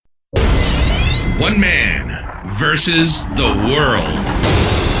One man versus the world.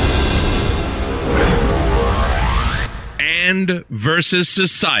 And versus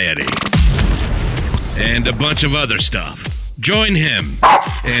society. And a bunch of other stuff. Join him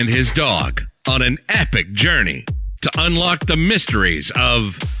and his dog on an epic journey to unlock the mysteries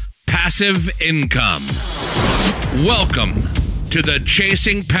of passive income. Welcome to the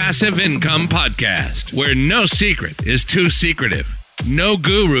Chasing Passive Income podcast, where no secret is too secretive. No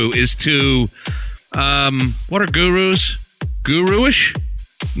guru is too, what are gurus? Guru-ish?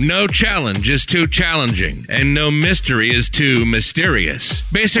 No challenge is too challenging, and no mystery is too mysterious.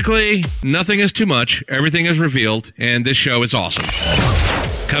 Basically, nothing is too much, everything is revealed, and this show is awesome.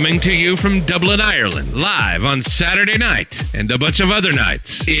 Coming to you from Dublin, Ireland, live on Saturday night and a bunch of other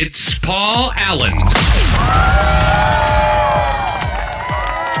nights, it's Paul Allen.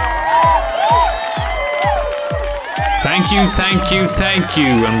 Thank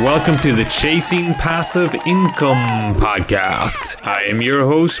you, and welcome to the Chasing Passive Income podcast. I am your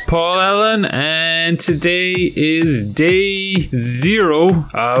host, Paul Allen, and today is day 0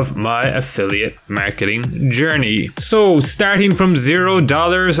 of my affiliate marketing journey. So, starting from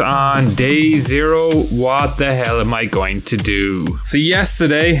 $0 on day 0, what the hell am I going to do? So,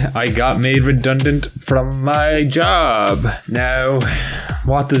 yesterday, I got made redundant from my job. Now,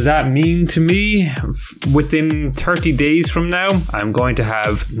 what does that mean to me? Within 30 days from now, I'm going to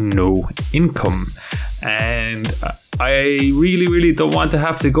have no income. And I really don't want to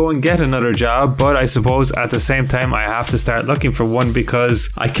have to go and get another job, but I suppose at the same time I have to start looking for one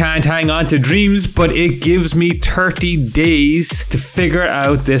because I can't hang on to dreams, but it gives me 30 days to figure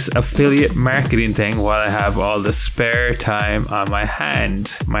out this affiliate marketing thing while I have all the spare time on my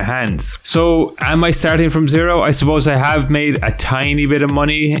hands. So am I starting from zero? I suppose I have made a tiny bit of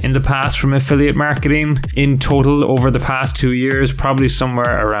money in the past from affiliate marketing. In total over the past 2 years, probably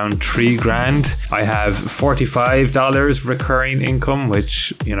somewhere around $3,000. I have $45 recurring income,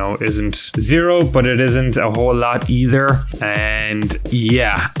 which, you know, isn't zero, but it isn't a whole lot either. And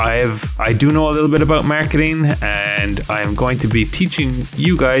yeah, I do know a little bit about marketing, and I'm going to be teaching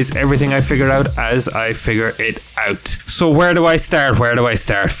you guys everything I figured out as I figure it out. So where do I start?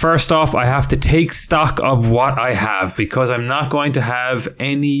 First off, I have to take stock of what I have, because I'm not going to have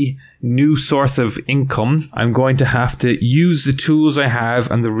any new source of income. I'm going to have to use the tools I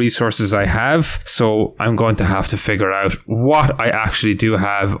have and the resources I have. So I'm going to have to figure out what I actually do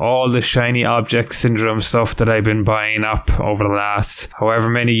have. All the shiny object syndrome stuff that I've been buying up over the last however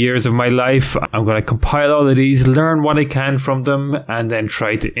many years of my life. I'm going to compile all of these, learn what I can from them, and then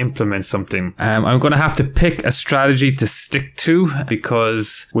try to implement something. I'm going to have to pick a strategy to stick to,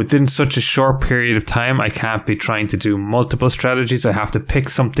 because within such a short period of time, I can't be trying to do multiple strategies. I have to pick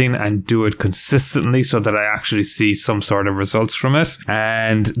something and do it consistently so that I actually see some sort of results from it.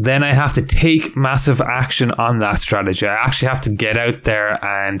 And then I have to take massive action on that strategy. I actually have to get out there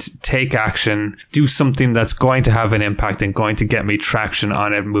and take action, do something that's going to have an impact and going to get me traction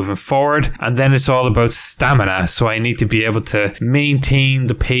on it moving forward. And then it's all about stamina. So I need to be able to maintain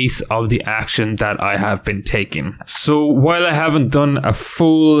the pace of the action that I have been taking. So while I haven't done a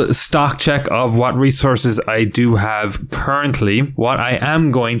full stock check of what resources I do have currently, what I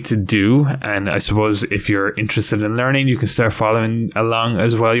am going to do, and I suppose if you're interested in learning, you can start following along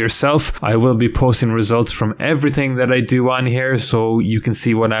as well yourself. I will be posting results from everything that I do on here, so you can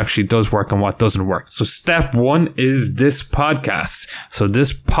see what actually does work and what doesn't work. So step 1 is this podcast. So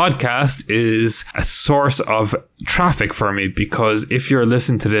this podcast is a source of traffic for me, because if you're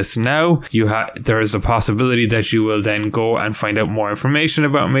listening to this now, there is a possibility that you will then go and find out more information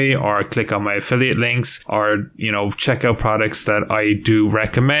about me, or click on my affiliate links, or, you know, check out products that I do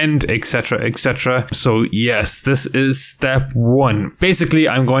recommend, etc. So yes, this is step 1. Basically,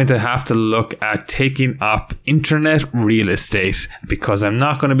 I'm going to have to look at taking up internet real estate, because I'm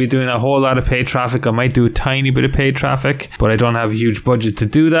not going to be doing a whole lot of paid traffic. I might do a tiny bit of paid traffic, but I don't have a huge budget to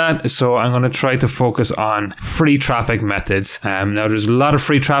do that. So I'm going to try to focus on free traffic methods. Now there's a lot of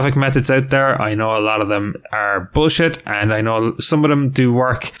free traffic methods out there. I know a lot of them are bullshit, and I know some of them do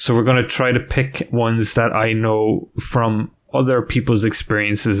work. So we're going to try to pick ones that I know from other people's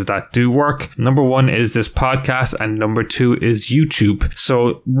experiences that do work. Number 1 is this podcast, and number 2 is YouTube.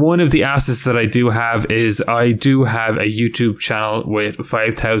 So one of the assets that I do have is I do have a YouTube channel with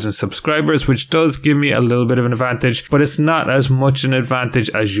 5,000 subscribers, which does give me a little bit of an advantage, but it's not as much an advantage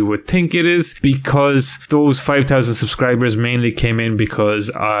as you would think it is, because those 5,000 subscribers mainly came in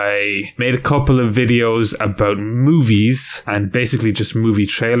because I made a couple of videos about movies, and basically just movie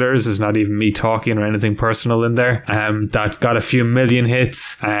trailers. There's not even me talking or anything personal in there, that got a few million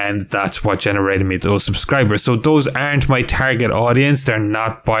hits, and that's what generated me those subscribers. So those aren't my target audience. They're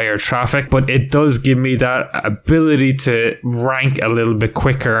not buyer traffic, but it does give me that ability to rank a little bit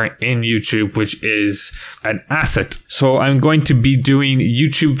quicker in YouTube, which is an asset. So I'm going to be doing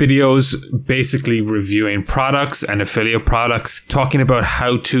YouTube videos, basically reviewing products and affiliate products, talking about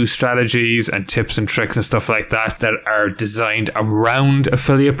how-to strategies and tips and tricks and stuff like that are designed around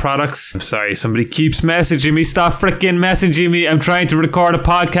affiliate products. I'm sorry, somebody keeps messaging me. Stop freaking messaging me. I'm trying to record a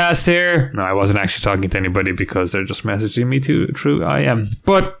podcast here. No, I wasn't actually talking to anybody because they're just messaging me through IM.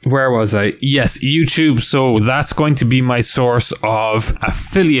 But where was I? Yes, YouTube. So that's going to be my source of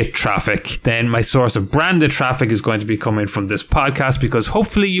affiliate traffic. Then my source of branded traffic is going to be coming from this podcast, because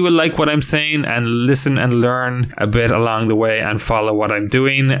hopefully you will like what I'm saying and listen and learn a bit along the way and follow what I'm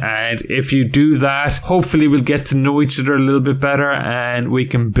doing. And if you do that, hopefully we'll get to know each other a little bit better and we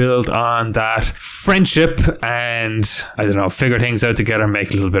can build on that friendship and, I don't know, figure things out together and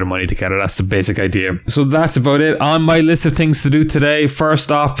make a little bit of money together. That's the basic idea. So that's about it on my list of things to do today.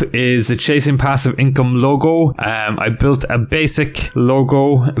 First up is the Chasing Passive Income logo. I built a basic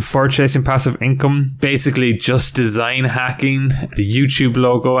logo for Chasing Passive Income, basically just design hacking the YouTube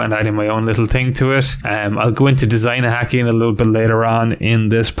logo and adding my own little thing to it. I'll go into design hacking a little bit later on in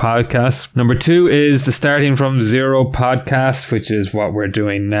this podcast. Number 2 is the Starting From Zero podcast, which is what we're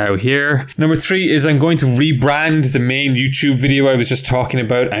doing now here. Number 3 is I'm going to rebrand the main YouTube video I was just talking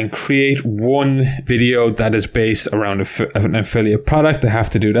about and create one video that is based around an affiliate product. I have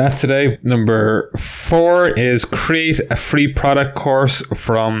to do that today. Number 4 is create a free product course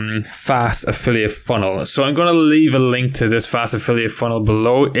from Fast Affiliate Funnel. So I'm going to leave a link to this Fast Affiliate Funnel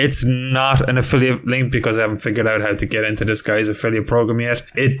below. It's not an affiliate link because I haven't figured out how to get into this guy's affiliate program yet.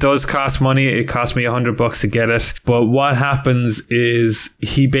 It does cost money. It cost me $100 to get it. But what happens is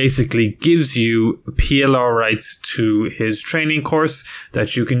he basically gives you PLR rights to his training course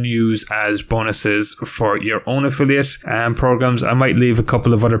that you can use as bonuses for your own affiliate programs. I might leave a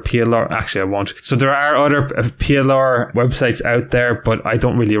couple of other PLR. Actually, I won't. So there are other PLR websites out there, but I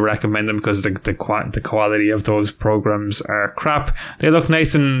don't really recommend them because the quality of those programs are crap. They look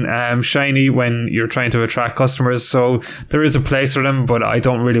nice and shiny when you're trying to attract customers, so there is a place for them, but I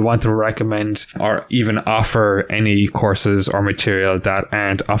don't really want to recommend or even offer any courses or material that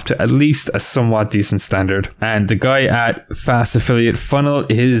aren't up to at least a somewhat decent standard. And the guy at Fast Affiliate Funnel,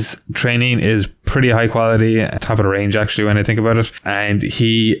 his training is pretty high quality, top of the range actually when I think about it, and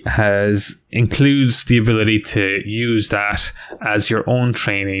he includes the ability to use that as your own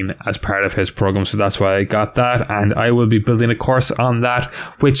training as part of his program. So that's why I got that, and I will be building a course on that,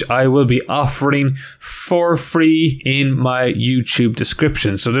 which I will be offering for free in my YouTube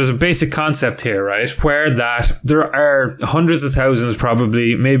description. So there's a basic concept here, right, where that there are hundreds of thousands,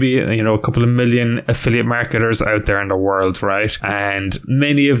 probably maybe a couple of million affiliate marketers out there in the world, right? And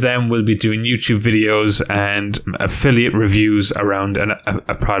many of them will be doing YouTube videos and affiliate reviews around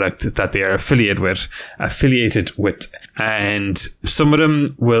a product that they are affiliated with, and some of them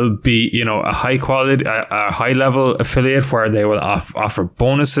will be a high quality, a high level affiliate where they will offer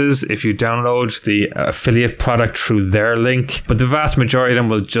bonuses if you download the affiliate product through their link, but the vast majority of them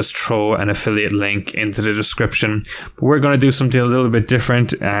will just throw an affiliate link into the description. But we're going to do something a little bit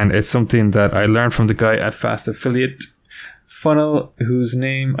different, and it's something that I learned from the guy at Fast Affiliate Funnel, whose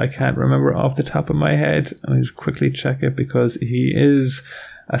name I can't remember off the top of my head. Let me just quickly check it because he is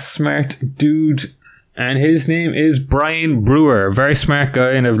a smart dude. And his name is Brian Brewer. Very smart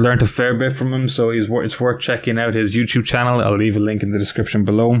guy, and I've learned a fair bit from him, so it's worth checking out his YouTube channel. I'll leave a link in the description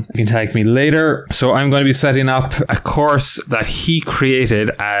below. You can tag me later. So I'm going to be setting up a course that he created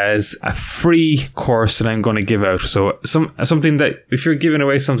as a free course that I'm going to give out. So something that, if you're giving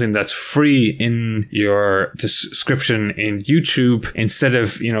away something that's free in your description in YouTube, instead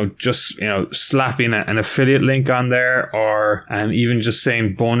of just slapping an affiliate link on there, or even just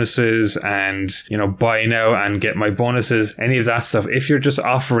saying bonuses and buy now and get my bonuses, any of that stuff, if you're just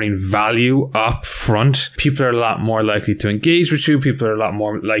offering value up front, people are a lot more likely to engage with you. People are a lot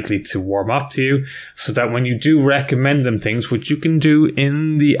more likely to warm up to you, so that when you do recommend them things, which you can do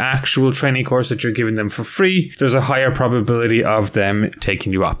in the actual training course that you're giving them for free, there's a higher probability of them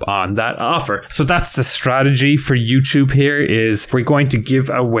taking you up on that offer. So that's the strategy for YouTube here, is we're going to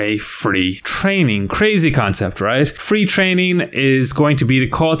give away free training. Crazy concept, right? Free training is going to be the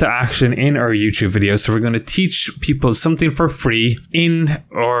call to action in our YouTube video. videos. So we're going to teach people something for free in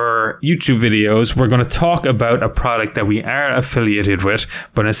our YouTube videos. We're going to talk about a product that we are affiliated with,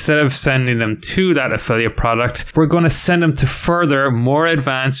 but instead of sending them to that affiliate product, we're going to send them to further, more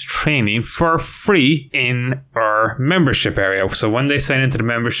advanced training for free in our membership area. So when they sign into the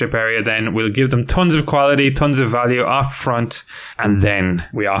membership area, then we'll give them tons of quality, tons of value up front, and then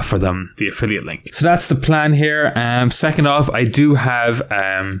we offer them the affiliate link. So that's the plan here. Second off, I do have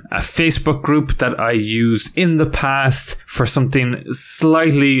a Facebook group that I used in the past for something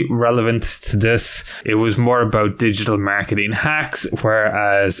slightly relevant to this. It was more about digital marketing hacks,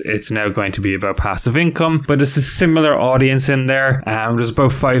 whereas it's now going to be about passive income, but it's a similar audience in there. There's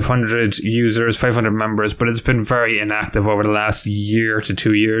about 500 users, 500 members, but it's been very inactive over the last year to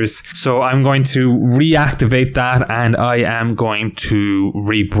 2 years. So I'm going to reactivate that, and I am going to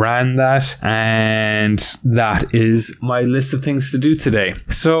rebrand that, and that is my list of things to do today.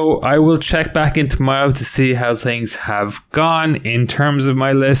 So I will check back in tomorrow to see how things have gone in terms of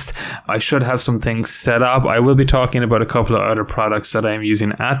my list. I should have some things set up. I will be talking about a couple of other products that I'm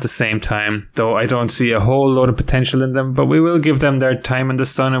using at the same time, though I don't see a whole load of potential in them, but we will give them their time in the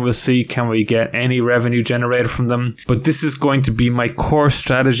sun and we'll see can we get any revenue generated from them. But this is going to be my core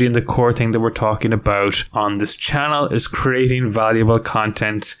strategy, and the core thing that we're talking about on this channel is creating valuable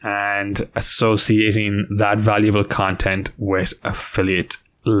content and associating that valuable content with affiliate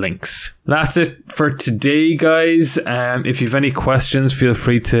links. That's it for today, guys. If you have any questions, feel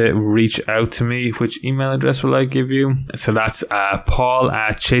free to reach out to me. Which email address will I give you? So that's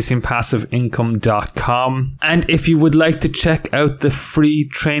paul@chasingpassiveincome.com. And if you would like to check out the free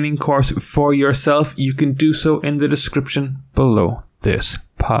training course for yourself, you can do so in the description below this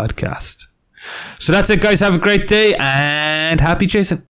podcast. So that's it, guys. Have a great day and happy chasing.